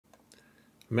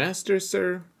Master,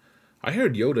 sir, I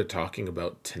heard Yoda talking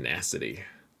about tenacity.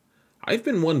 I've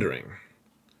been wondering,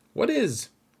 what is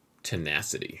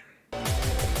tenacity?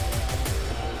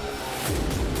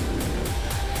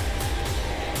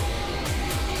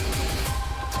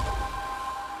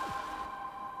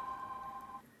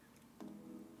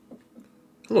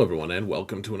 Hello everyone, and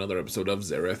welcome to another episode of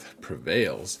Zareth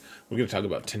Prevails. We're going to talk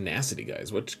about tenacity,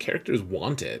 guys. What characters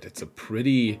want it? It's a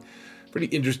pretty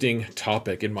interesting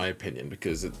topic, in my opinion,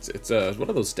 because it's one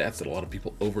of those stats that a lot of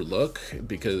people overlook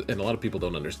and a lot of people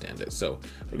don't understand it. So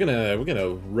we're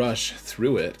gonna rush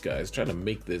through it, guys. Trying to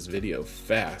make this video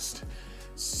fast.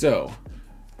 So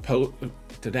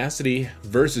tenacity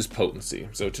versus potency.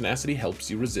 So tenacity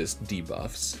helps you resist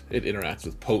debuffs. It interacts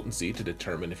with potency to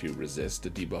determine if you resist a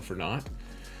debuff or not.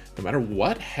 No matter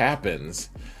what happens,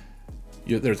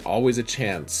 there's always a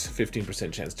chance,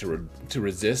 15% chance to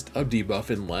resist a debuff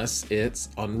unless it's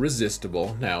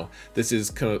unresistible. Now, this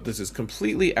is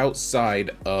completely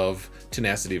outside of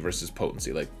tenacity versus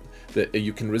potency. Like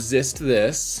you can resist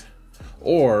this,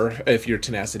 or if your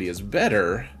tenacity is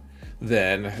better,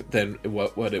 then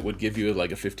what it would give you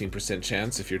like a 15%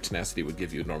 chance. If your tenacity would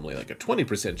give you normally like a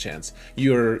 20% chance,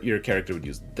 your character would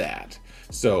use that.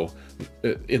 So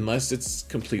unless it's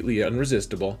completely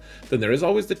unresistible, then there is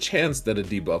always the chance that a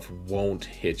debuff won't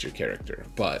hit your character,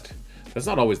 but that's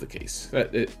not always the case.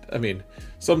 I mean,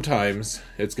 sometimes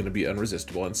it's going to be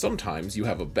unresistible, and sometimes you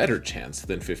have a better chance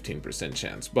than 15%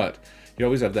 chance, but you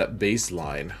always have that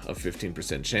baseline of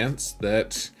 15% chance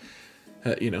that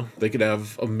they could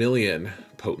have 1,000,000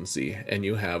 potency and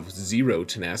you have 0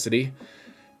 tenacity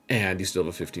and you still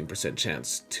have a 15%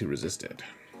 chance to resist it.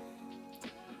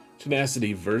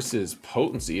 Tenacity versus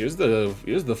potency. Here's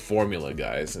the formula,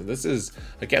 guys. And this is,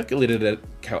 I calculated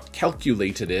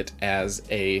it as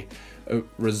a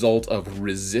result of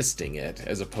resisting it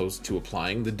as opposed to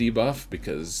applying the debuff,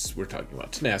 because we're talking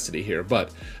about tenacity here.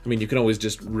 But I mean, you can always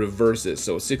just reverse it.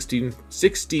 So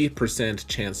 60%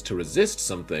 chance to resist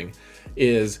something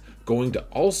is going to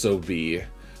also be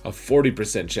a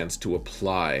 40% chance to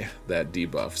apply that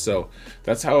debuff. So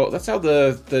that's how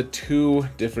the two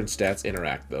different stats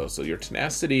interact, though. So your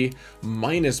tenacity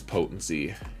minus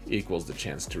potency equals the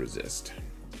chance to resist.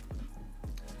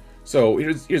 So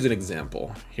here's an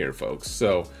example here, folks.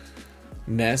 So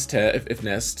Nest, if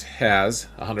Nest has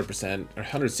 100% or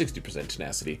 160%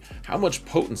 tenacity, how much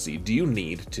potency do you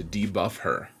need to debuff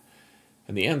her?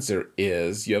 And the answer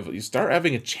is you start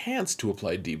having a chance to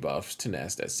apply debuffs to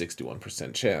Nest at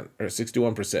 61% chance, or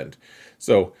 61%.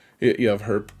 So you have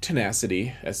her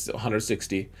tenacity at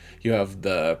 160, you have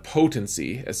the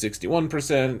potency at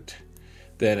 61%,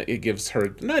 then it gives her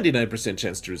 99%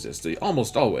 chance to resist,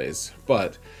 almost always,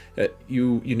 but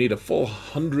you need a full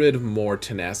 100 more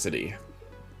tenacity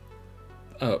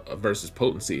versus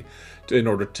potency in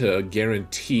order to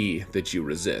guarantee that you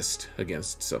resist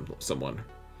against someone.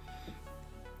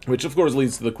 Which of course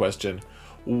leads to the question,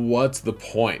 what's the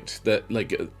point? That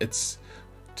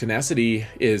tenacity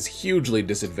is hugely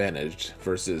disadvantaged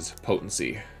versus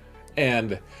potency.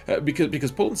 And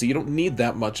because potency, you don't need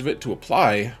that much of it to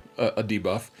apply a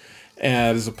debuff,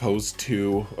 as opposed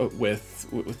to with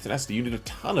tenacity, you need a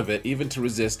ton of it even to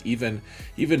resist even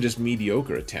just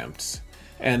mediocre attempts.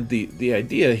 And the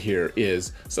idea here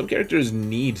is some characters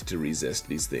need to resist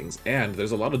these things, and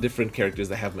there's a lot of different characters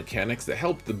that have mechanics that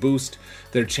help to boost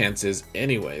their chances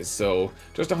anyways. So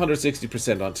just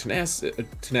 160% on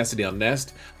tenacity on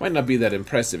Nest might not be that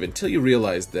impressive until you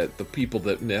realize that the people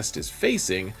that Nest is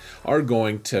facing are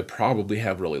going to probably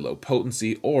have really low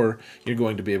potency, or you're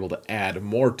going to be able to add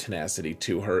more tenacity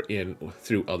to her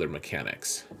through other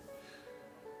mechanics.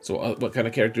 So what kind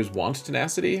of characters want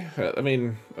tenacity? I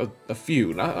mean, a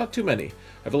few, not too many.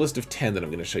 I have a list of 10 that I'm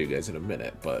going to show you guys in a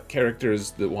minute, but characters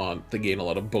that gain a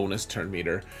lot of bonus turn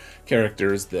meter,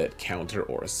 characters that counter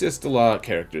or assist a lot,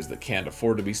 characters that can't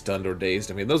afford to be stunned or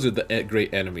dazed. I mean, those are the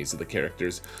great enemies of the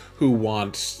characters who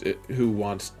want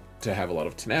to have a lot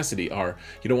of tenacity. You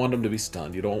don't want them to be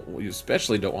stunned, you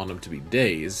especially don't want them to be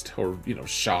dazed or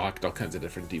shocked, all kinds of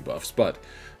different debuffs, but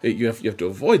you have to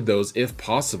avoid those if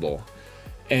possible.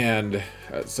 And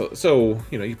so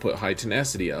you put high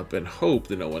tenacity up and hope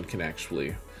that no one can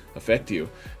actually affect you.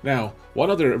 Now,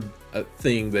 one other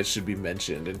thing that should be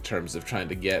mentioned in terms of trying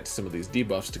to get some of these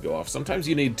debuffs to go off, sometimes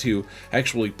you need to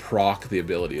actually proc the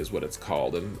ability, is what it's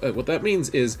called. And what that means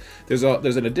is there's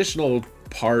an additional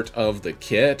part of the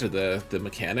kit or the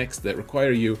mechanics that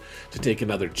require you to take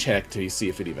another check to see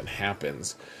if it even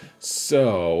happens.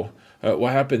 So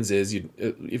what happens is,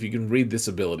 if you can read this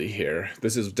ability here,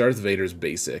 this is Darth Vader's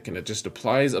basic, and it just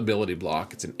applies ability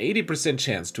block. It's an 80%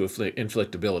 chance to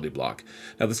inflict ability block.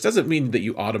 Now, this doesn't mean that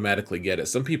you automatically get it.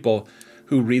 Some people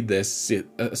who read this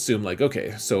assume like,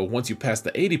 okay, so once you pass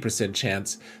the 80%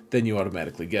 chance, then you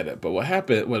automatically get it. But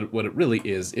what it really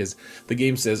is the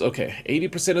game says, okay,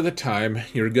 80% of the time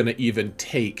you're gonna even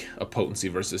take a potency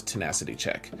versus tenacity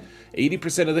check.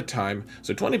 80% of the time,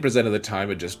 so 20% of the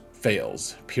time it just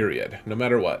fails, period, no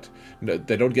matter what. No,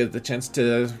 they don't get the chance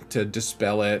to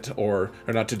dispel it, or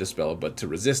not to dispel it, but to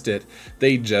resist it.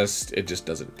 It just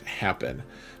doesn't happen.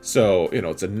 So,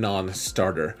 it's a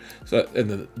non-starter. So, and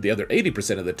then the other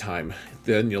 80% of the time,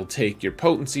 then you'll take your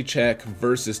potency check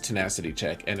versus tenacity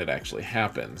check, and it actually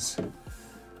happens.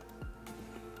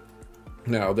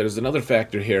 Now, there's another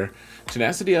factor here.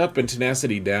 Tenacity up and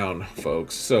tenacity down,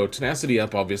 folks. So tenacity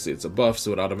up, obviously it's a buff,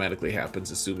 so it automatically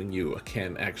happens, assuming you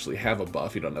can actually have a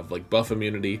buff. You don't have like buff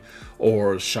immunity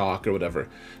or shock or whatever.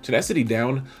 Tenacity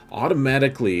down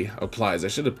automatically applies. I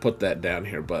should have put that down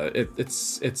here, but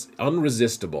it's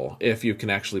unresistible if you can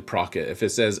actually proc it. If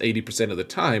it says 80% of the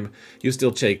time, you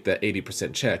still take that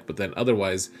 80% check, but then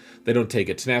otherwise they don't take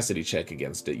a tenacity check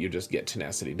against it. You just get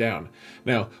tenacity down.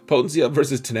 Now, potency up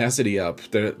versus tenacity up,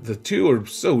 the two are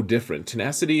so different.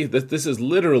 Tenacity, this is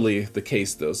literally the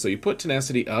case though. So you put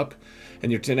tenacity up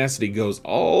and your tenacity goes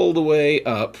all the way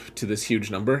up to this huge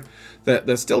number.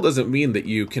 That still doesn't mean that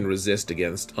you can resist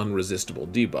against unresistible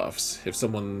debuffs.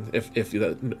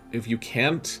 If you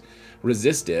can't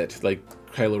resist it, like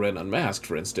Kylo Ren Unmasked,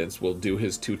 for instance, will do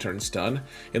his 2-turn stun.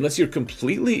 Unless you're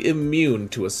completely immune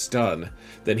to a stun,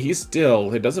 then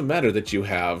it doesn't matter that you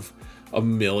have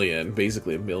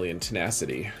basically a million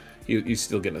tenacity. He's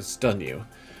still gonna stun you.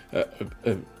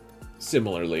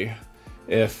 Similarly,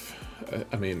 so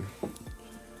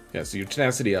your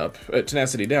tenacity up,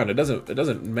 tenacity down. It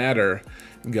doesn't matter,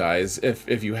 guys,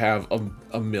 if you have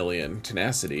a million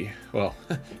tenacity. Well,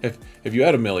 if you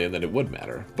had a million, then it would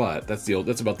matter. But that's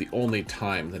about the only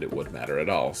time that it would matter at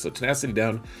all. So tenacity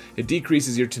down, it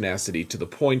decreases your tenacity to the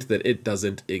point that it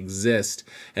doesn't exist,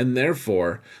 and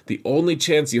therefore the only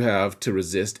chance you have to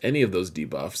resist any of those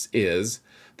debuffs is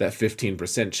that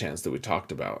 15% chance that we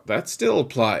talked about. That still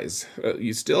applies.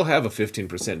 You still have a 15%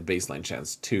 baseline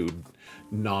chance to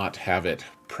not have it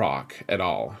proc at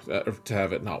all, or to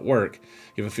have it not work.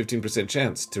 You have a 15%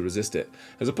 chance to resist it.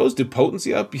 As opposed to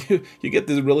potency up, you get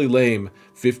this really lame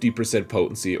 50%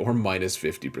 potency or minus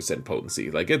 50%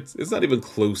 potency. Like it's not even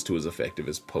close to as effective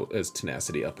as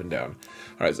tenacity up and down.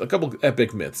 All right, so a couple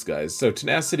epic myths, guys. So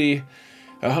tenacity,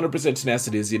 100%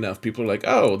 tenacity is enough. People are like,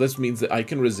 oh, this means that I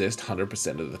can resist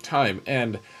 100% of the time.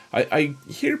 And I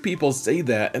hear people say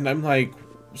that, and I'm like,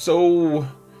 so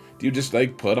do you just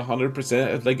like put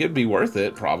 100%? Like, it'd be worth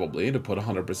it probably to put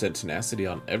 100% tenacity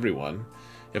on everyone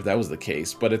if that was the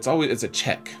case. But it's a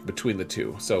check between the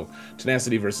two. So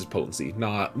tenacity versus potency,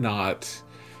 not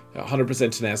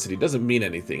 100% tenacity doesn't mean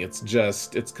anything.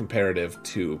 It's comparative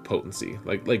to potency,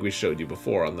 like we showed you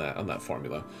before on that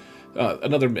formula.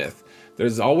 Another myth.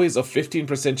 There's always a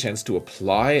 15% chance to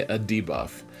apply a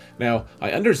debuff. Now,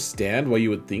 I understand why you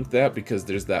would think that, because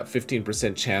there's that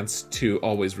 15% chance to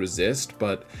always resist,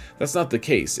 but that's not the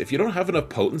case. If you don't have enough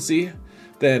potency,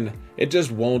 then it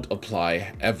just won't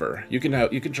apply ever. You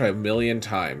can try a million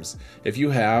times. If you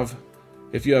have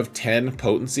 10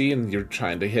 potency and you're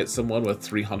trying to hit someone with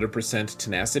 300%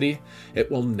 tenacity,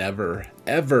 it will never,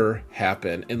 ever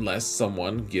happen unless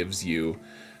someone gives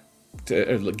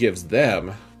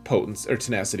them potency or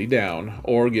tenacity down,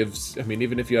 or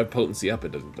even if you have potency up,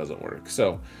 it doesn't work.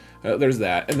 So there's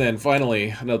that. And then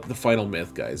finally, the final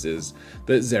myth, guys, is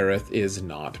that Xerath is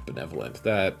not benevolent.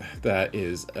 That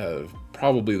is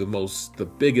probably the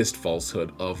biggest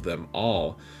falsehood of them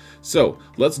all. So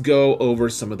let's go over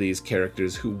some of these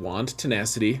characters who want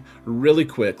tenacity really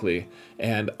quickly,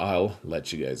 and I'll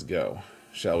let you guys go.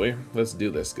 Shall we? Let's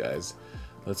do this, guys.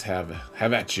 Let's have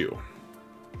at you.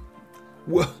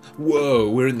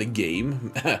 Whoa, we're in the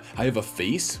game. I have a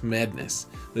face? Madness.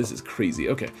 This is crazy.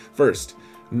 Okay, first,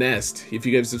 Nest. If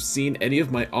you guys have seen any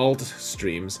of my alt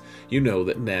streams, you know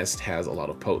that Nest has a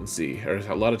lot of potency, or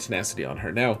a lot of tenacity on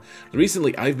her. Now,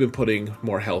 recently I've been putting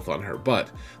more health on her, but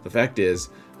the fact is,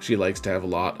 she likes to have a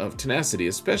lot of tenacity,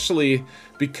 especially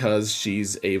because she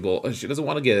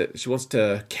wants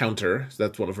to counter, so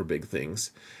that's one of her big things.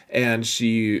 And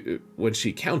when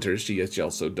she counters, she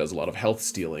also does a lot of health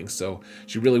stealing, so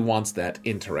she really wants that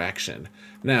interaction.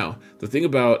 Now, the thing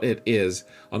about it is,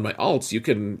 on my alts, you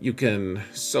can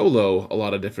solo a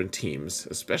lot of different teams,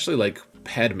 especially like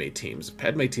Padme teams. If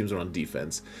Padme teams are on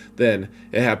defense, then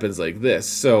it happens like this.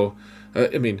 So,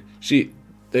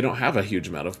 they don't have a huge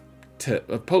amount of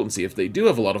potency. If they do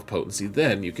have a lot of potency,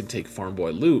 then you can take Farm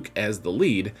Boy Luke as the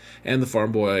lead, and the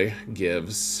Farm Boy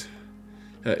gives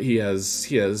everyone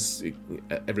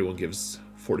gives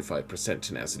 45%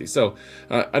 tenacity. So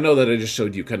I know that I just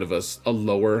showed you kind of a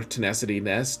lower tenacity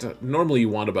nest. Normally you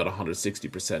want about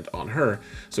 160% on her,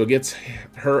 so it gets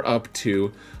her up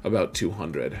to about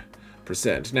 200%.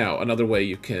 Now, another way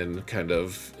you can kind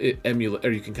of emulate,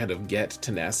 or you can kind of get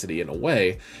tenacity in a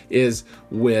way, is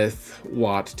with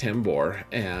Wat Tambor,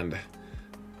 and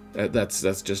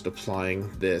that's just applying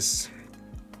this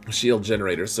shield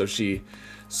generator.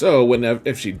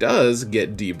 If she does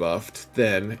get debuffed,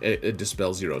 then it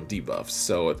dispels your own debuffs.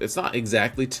 So it's not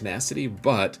exactly tenacity,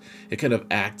 but it kind of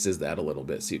acts as that a little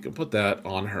bit. So you can put that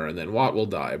on her, and then Wat will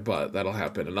die, but that'll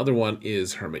happen. Another one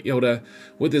is Hermit Yoda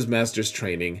with his Master's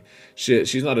Training.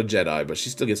 She's not a Jedi, but she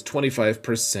still gets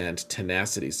 25%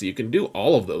 tenacity. So you can do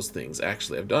all of those things,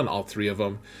 actually. I've done all 3 of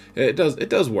them. It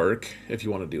does work if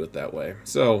you want to do it that way.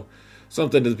 So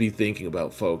something to be thinking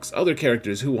about, folks. Other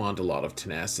characters who want a lot of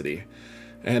tenacity.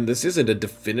 And this isn't a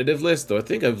definitive list, though I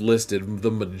think I've listed the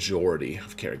majority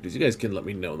of characters. You guys can let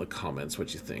me know in the comments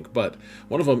what you think. But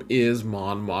one of them is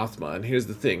Mon Mothma, and here's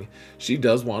the thing. She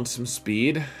does want some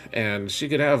speed, and she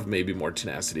could have maybe more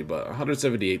tenacity, but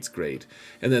 178's great.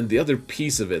 And then the other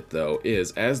piece of it, though,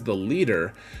 is as the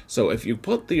leader, so if you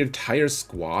put the entire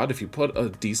squad, if you put a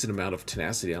decent amount of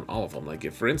tenacity on all of them, like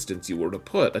if, for instance, you were to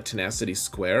put a tenacity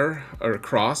square, or a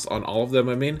cross on all of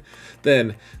them,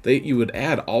 then you would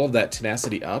add all of that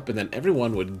tenacity up, and then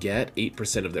everyone would get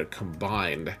 8% of their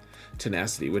combined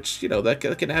tenacity, which, you know, that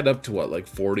can add up to what, like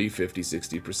 40, 50,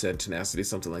 60% tenacity,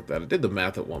 something like that. I did the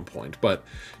math at one point, but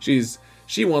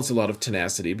she wants a lot of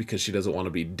tenacity because she doesn't want to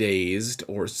be dazed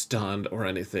or stunned or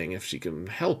anything if she can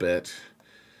help it.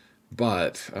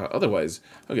 But otherwise,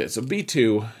 okay, so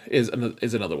B2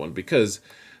 is another one, because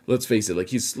let's face it,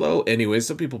 like, he's slow anyway.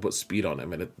 Some people put speed on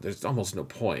him, and there's almost no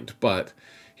point. But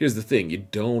here's the thing, you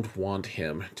don't want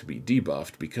him to be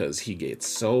debuffed because he gets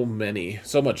so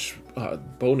much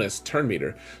bonus turn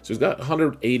meter. So he's got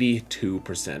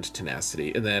 182%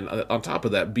 tenacity, and then on top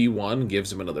of that, B1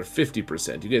 gives him another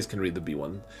 50%. You guys can read the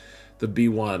B1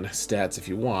 stats if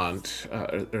you want,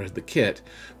 or the kit.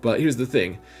 But here's the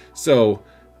thing, so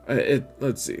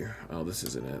let's see. Oh, this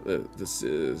isn't it. This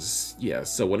is, yeah.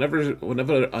 So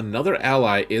whenever another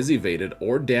ally is evaded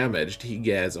or damaged, he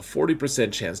gets a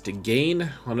 40% chance to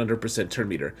gain 100% turn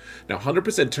meter. Now,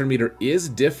 100% turn meter is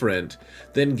different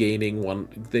than gaining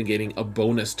a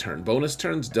bonus turn. Bonus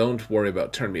turns don't worry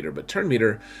about turn meter, but turn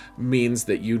meter means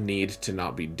that you need to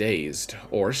not be dazed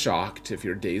or shocked. If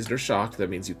you're dazed or shocked, that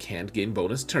means you can't gain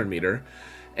bonus turn meter.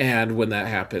 And when that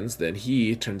happens, then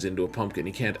he turns into a pumpkin.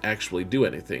 He can't actually do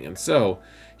anything. And so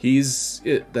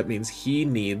that means he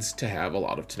needs to have a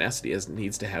lot of tenacity. He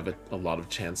needs to have a lot of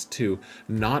chance to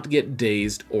not get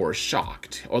dazed or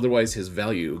shocked. Otherwise, his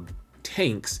value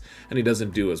tanks and he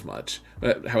doesn't do as much.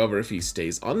 But, however, if he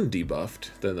stays undebuffed,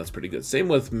 then that's pretty good. Same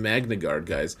with Magnagard,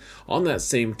 guys. On that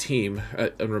same team,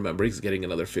 and remember, he's getting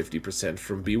another 50%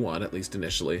 from B1, at least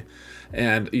initially.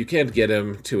 And you can't get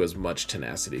him to as much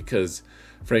tenacity because,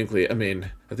 frankly, I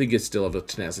think you still have a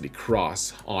tenacity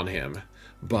cross on him.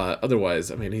 But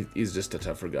otherwise, he's just a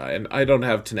tougher guy. And I don't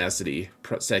have tenacity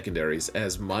secondaries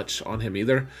as much on him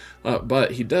either.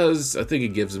 But he does, I think he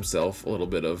gives himself a little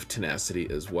bit of tenacity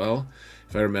as well.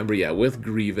 If I remember, yeah, with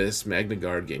Grievous,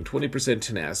 Magnagard gained 20%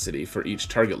 tenacity for each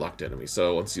target locked enemy.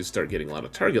 So once you start getting a lot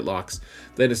of target locks,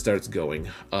 then it starts going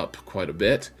up quite a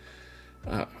bit.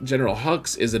 General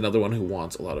Hux is another one who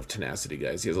wants a lot of tenacity,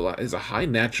 guys. He has a high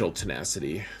natural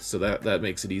tenacity, so that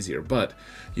makes it easier. But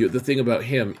the thing about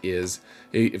him is,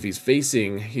 if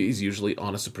he's usually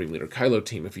on a Supreme Leader Kylo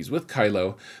team. If he's with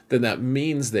Kylo, then that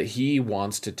means that he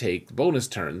wants to take bonus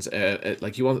turns,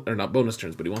 or not bonus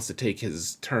turns, but he wants to take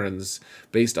his turns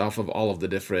based off of all of the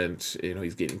different,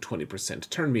 he's getting 20%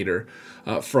 turn meter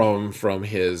from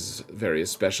his various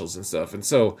specials and stuff. And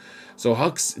so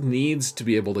Hux needs to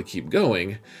be able to keep going,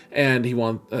 and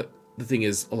the thing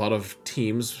is, a lot of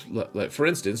teams, like for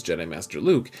instance, Jedi Master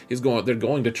Luke, they're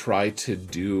going to try to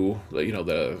do,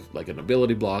 like an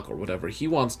ability block or whatever. He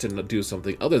wants to do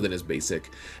something other than his basic,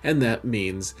 and that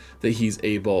means that he's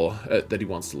able, that he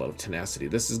wants a lot of tenacity.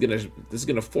 This is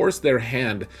gonna force their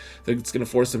hand. It's gonna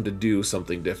force him to do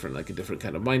something different, like a different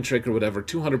kind of mind trick or whatever.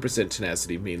 200%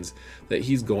 tenacity means that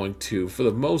he's going to, for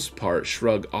the most part,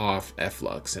 shrug off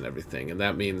Efflux and everything, and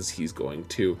that means he's going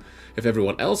to, if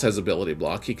everyone else has ability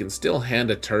block, he can still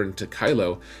hand a turn to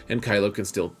Kylo, and Kylo can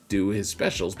still do his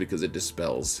specials because it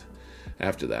dispels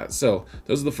after that. So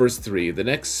those are the first three. The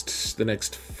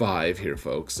next five here,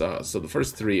 folks. So the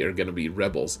first three are going to be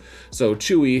rebels. So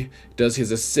Chewie does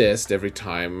his assist every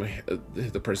time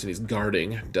the person he's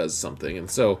guarding does something, and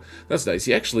so that's nice.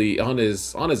 He actually on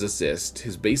his assist,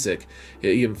 his basic,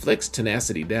 he inflicts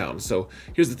tenacity down. So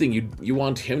here's the thing: you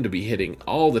want him to be hitting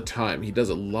all the time. He does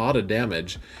a lot of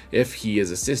damage if he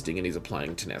is assisting and he's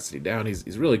applying tenacity down.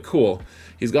 He's really cool.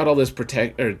 He's got all this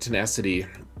tenacity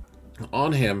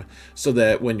on him so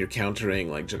that when you're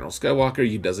countering like General Skywalker,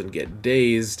 he doesn't get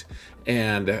dazed.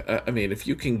 And I mean, if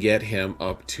you can get him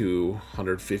up to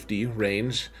 150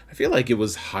 range, I feel like it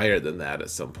was higher than that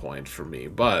at some point for me,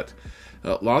 but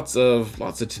lots of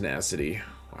tenacity.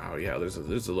 Wow, yeah, there's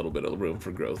a little bit of room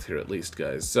for growth here at least,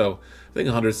 guys. So I think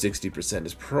 160%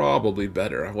 is probably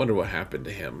better. I wonder what happened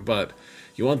to him, but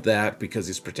you want that because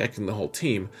he's protecting the whole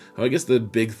team. I guess the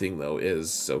big thing though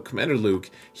is, so Commander Luke,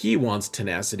 he wants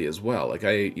tenacity as well. Like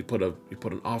you put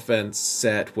an offense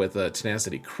set with a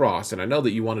tenacity cross, and I know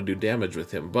that you want to do damage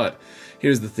with him, but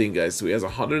here's the thing, guys. So he has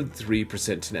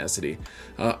 103% tenacity.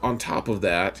 On top of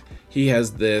that, he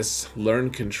has this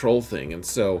learn control thing, and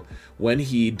so when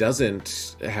he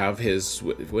doesn't have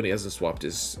when he hasn't swapped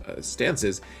his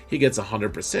stances, he gets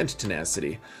 100%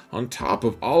 tenacity. On top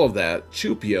of all of that,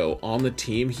 Chupio on the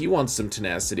team, he wants some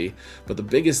tenacity, but the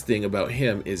biggest thing about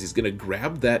him is he's going to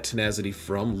grab that tenacity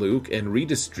from Luke and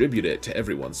redistribute it to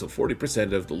everyone. So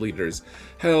 40% of the leader's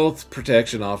health,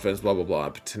 protection, offense, blah blah blah,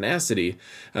 tenacity.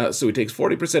 So he takes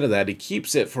 40% of that. He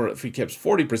keeps it for, if he keeps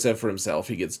 40% for himself,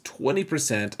 he gets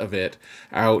 20% of it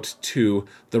out to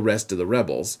the rest of the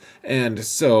rebels. And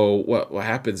so what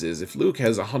happens is, if Luke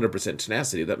has 100%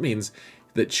 tenacity, that means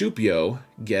that Chupio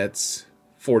gets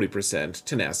 40%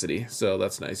 tenacity, so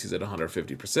that's nice. He's at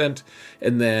 150%,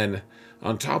 and then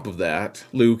on top of that,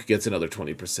 Luke gets another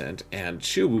 20%, and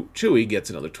Chewie gets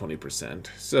another 20%.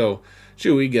 So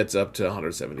Chewie gets up to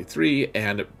 173,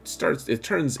 and it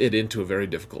turns it into a very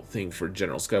difficult thing for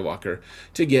General Skywalker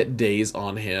to get daze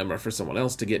on him, or for someone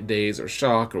else to get daze or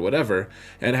shock or whatever.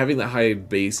 And having that high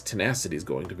base tenacity is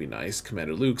going to be nice.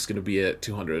 Commander Luke's going to be at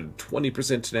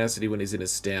 220% tenacity when he's in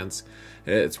his stance.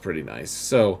 It's pretty nice.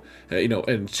 So,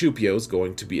 and Chupio's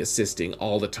going to be assisting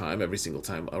all the time, every single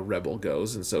time a rebel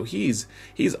goes, and so he's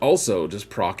also just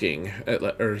procking,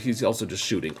 or he's also just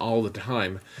shooting all the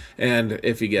time. And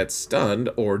if he gets stunned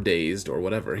or dazed or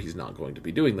whatever, he's not going to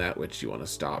be doing that, which you want to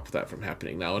stop that from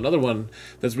happening. Now, another one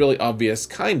that's really obvious,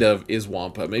 kind of, is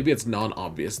Wampa. Maybe it's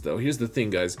non-obvious, though. Here's the thing,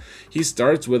 guys. He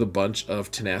starts with a bunch of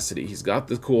tenacity. He's got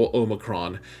the cool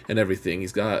Omicron and everything.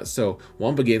 So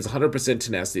Wampa gains 100%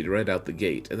 tenacity right out the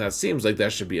gate, and that seems like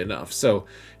that should be enough. So,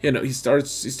 he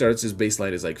starts his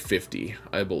baseline is like 50,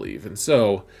 I believe, and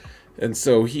so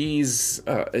he's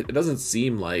it doesn't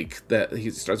seem like that. He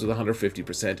starts with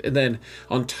 150%, and then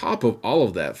on top of all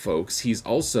of that, folks, he's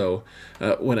also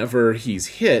whenever he's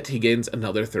hit, he gains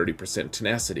another 30%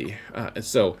 tenacity, and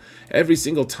so every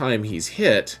single time he's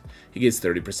hit, he gets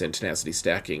 30% tenacity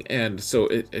stacking, and so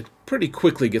it pretty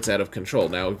quickly gets out of control.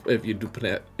 Now, if you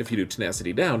do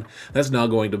tenacity down, that's not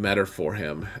going to matter for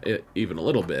him even a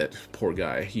little bit. Poor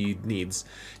guy. He needs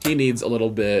a little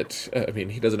bit. I mean,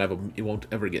 he won't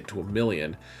ever get to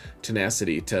 1,000,000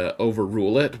 tenacity to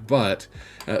overrule it, but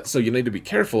so you need to be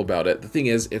careful about it. The thing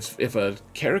is, if a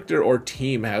character or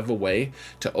team have a way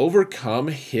to overcome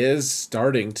his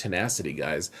starting tenacity,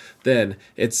 guys, then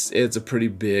it's a pretty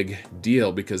big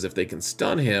deal, because if they can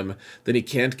stun him, then he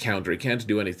can't counter, he can't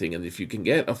do anything. And if you can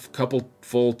get a couple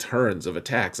full turns of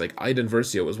attacks, like Iden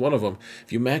Versio was one of them,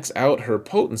 if you max out her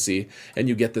potency and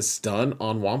you get the stun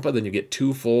on Wampa, then you get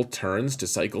 2 full turns to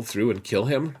cycle through and kill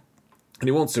him. And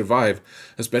he won't survive,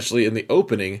 especially in the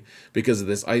opening, because of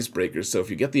this icebreaker. So if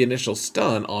you get the initial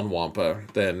stun on Wampa,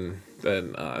 then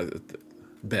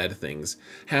bad things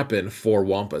happen for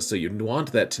Wampa. So you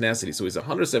want that tenacity. So he's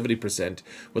 170%.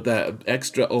 With that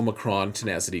extra Omicron,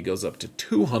 tenacity goes up to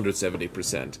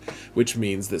 270%, which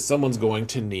means that someone's going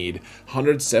to need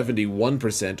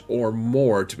 171% or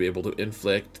more to be able to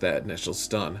inflict that initial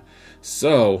stun.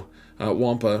 So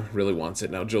Wampa really wants it.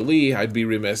 Now, Jolie, I'd be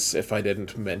remiss if I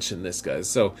didn't mention this, guys.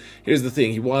 So here's the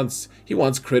thing: he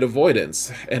wants crit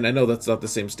avoidance, and I know that's not the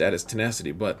same stat as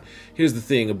tenacity, but here's the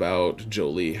thing about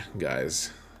Jolie,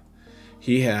 guys.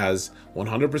 He has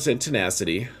 100%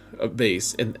 tenacity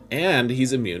base, and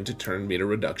he's immune to turn meter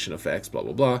reduction effects, blah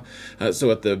blah blah.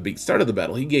 So at the start of the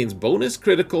battle, he gains bonus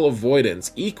critical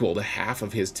avoidance equal to half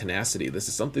of his tenacity. This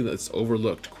is something that's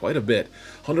overlooked quite a bit.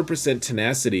 100%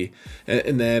 tenacity,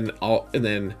 and then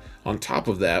on top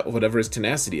of that, whatever his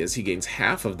tenacity is, he gains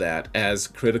half of that as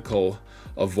critical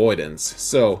avoidance.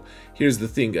 So here's the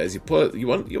thing, guys. You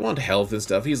want health and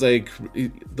stuff. He's like,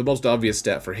 the most obvious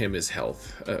stat for him is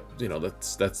health. You know,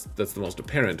 that's the most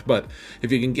apparent. But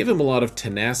if you can give him a lot of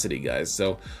tenacity, guys.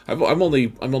 So I'm only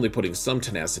putting some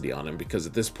tenacity on him because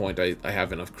at this point I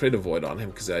have enough crit avoid on him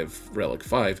because I have relic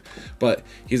 5. But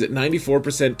he's at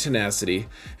 94% tenacity,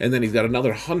 and then he's got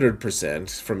another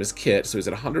 100% from his kit, so he's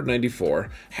at 194.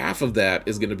 Half of that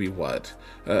is going to be what?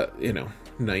 You know,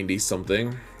 90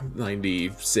 something,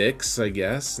 96, I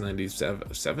guess,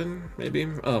 97 maybe.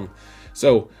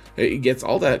 So he gets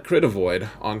all that crit avoid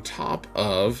on top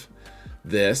of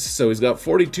this. So he's got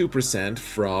 42%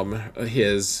 from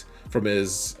his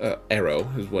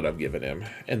arrow is what I've given him,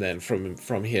 and then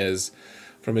from his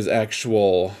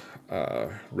actual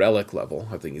relic level,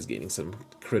 I think he's gaining some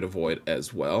crit avoid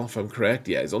as well, if I'm correct.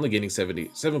 Yeah, he's only gaining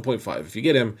 77.5. If you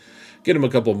get him a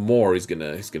couple more, he's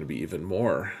gonna be even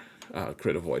more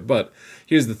crit avoid. But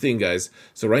here's the thing, guys.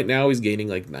 So right now he's gaining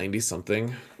like 90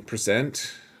 something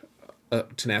percent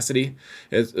tenacity,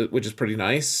 which is pretty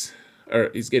nice. Or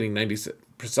he's getting 90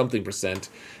 something percent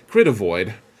crit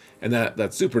avoid, and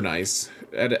that's super nice.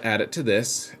 Add it to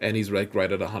this, and he's right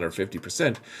at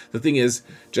 150%. The thing is,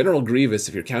 General Grievous,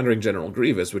 if you're countering General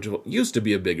Grievous, which used to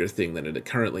be a bigger thing than it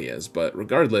currently is, but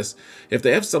regardless, if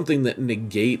they have something that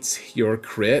negates your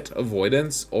crit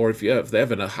avoidance, or if they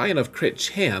have a high enough crit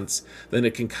chance, then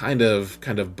it can kind of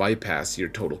bypass your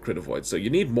total crit avoid. So you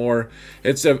need more.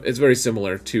 It's very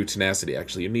similar to tenacity,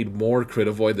 actually. You need more crit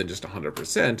avoid than just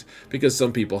 100%, because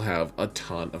some people have a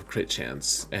ton of crit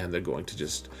chance, and they're going to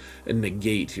just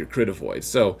negate your crit avoid.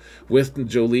 So with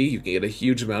Jolie, you can get a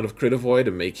huge amount of crit avoid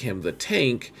and make him the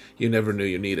tank you never knew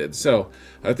you needed. So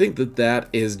I think that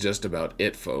is just about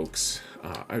it, folks.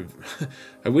 I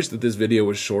wish that this video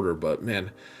was shorter, but man,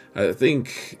 I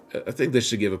think this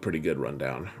should give a pretty good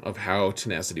rundown of how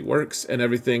tenacity works and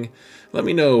everything. Let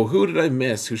me know, who did I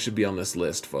miss who should be on this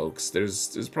list, folks.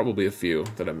 There's probably a few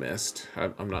that I missed.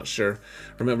 I'm not sure.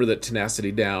 Remember that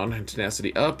tenacity down and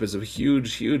tenacity up is a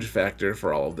huge factor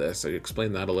for all of this. I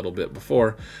explained that a little bit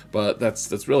before, but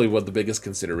that's really what the biggest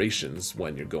considerations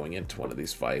when you're going into one of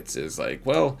these fights is like,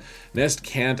 well, Nest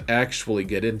can't actually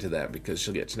get into that because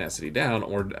she'll get tenacity down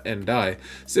and die.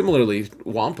 Similarly,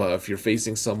 Wampa, if you're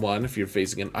facing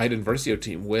an Iden Versio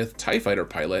team with TIE Fighter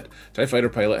Pilot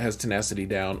has tenacity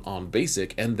down on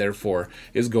basic, and therefore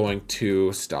is going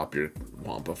to stop your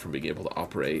Wampa from being able to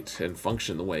operate and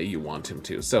function the way you want him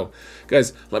to. So,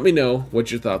 guys, let me know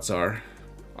what your thoughts are.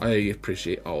 I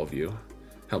appreciate all of you.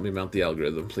 Help me mount the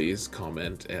algorithm, please.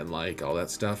 Comment and like, all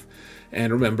that stuff.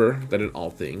 And remember that in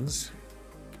all things,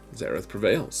 Zareth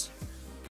prevails.